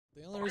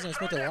The only reason I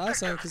smoked it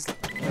last time because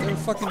they were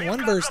fucking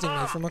one-bursting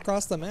me from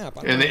across the map.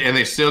 And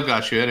they still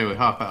got you anyway,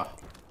 huh, pal?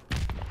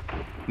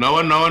 No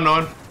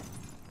one.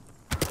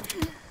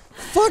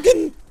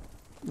 Fucking...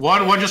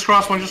 One just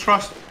crossed.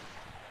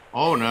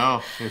 Oh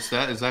no, is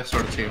that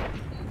sort of team.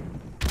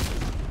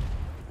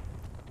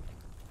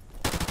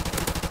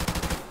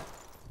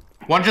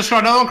 One just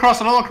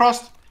crossed, another one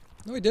crossed.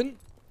 No, he didn't.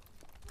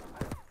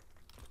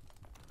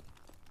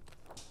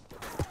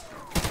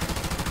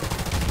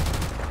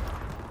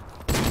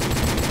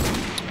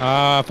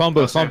 Phone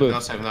booth. That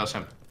was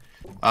him.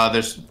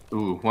 There's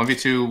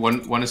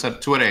 1v2. One is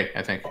at 2 at A,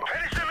 I think. It's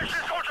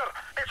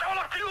all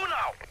up to you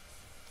now.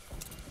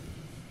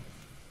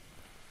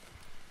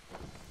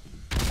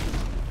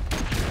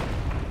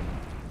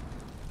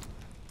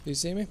 Do you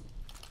see me?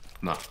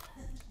 No.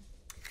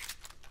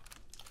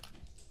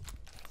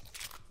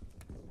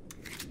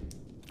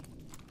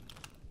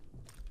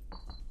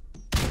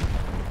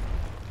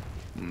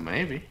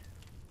 Maybe.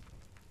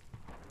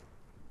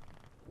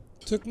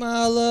 Took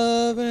my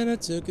love and I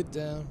took it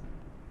down.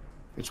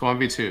 It's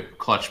 1v2.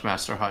 Clutch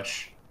Master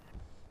Hutch.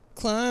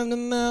 Climbed a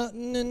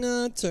mountain and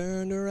I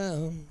turned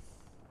around.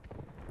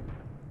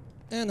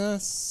 And I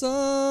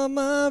saw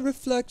my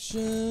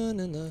reflection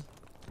in the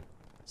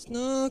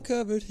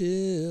snow-covered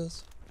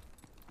hills.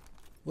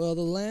 Well,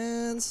 the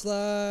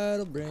landslide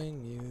will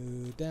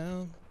bring you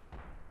down.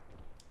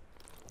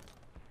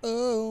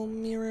 Oh,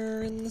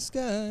 mirror in the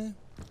sky.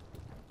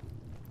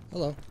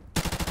 Hello.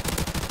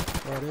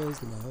 What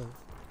is love?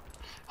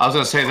 I was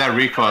gonna say that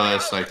recoil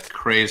is like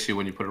crazy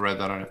when you put a red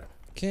dot on it.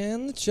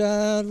 Can the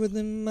child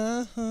within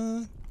my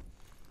heart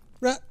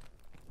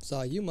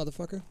saw you,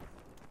 motherfucker.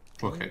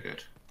 Okay,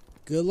 good.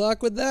 Good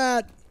luck with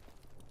that.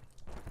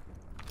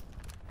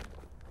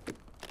 Do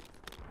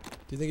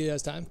you think he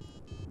has time?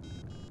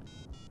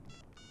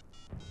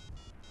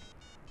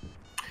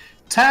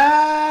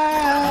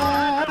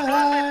 Time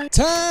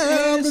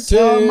to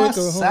take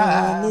a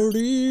homeward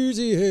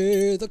easy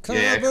here. The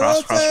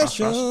cross.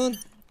 conversation.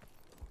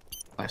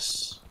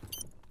 Nice.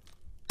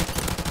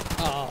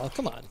 Oh,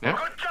 come on. Yeah.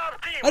 Good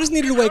job, team. I just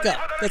needed to wake up.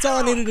 That's all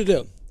I needed to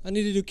do. I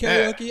needed to do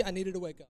karaoke. I needed to wake up.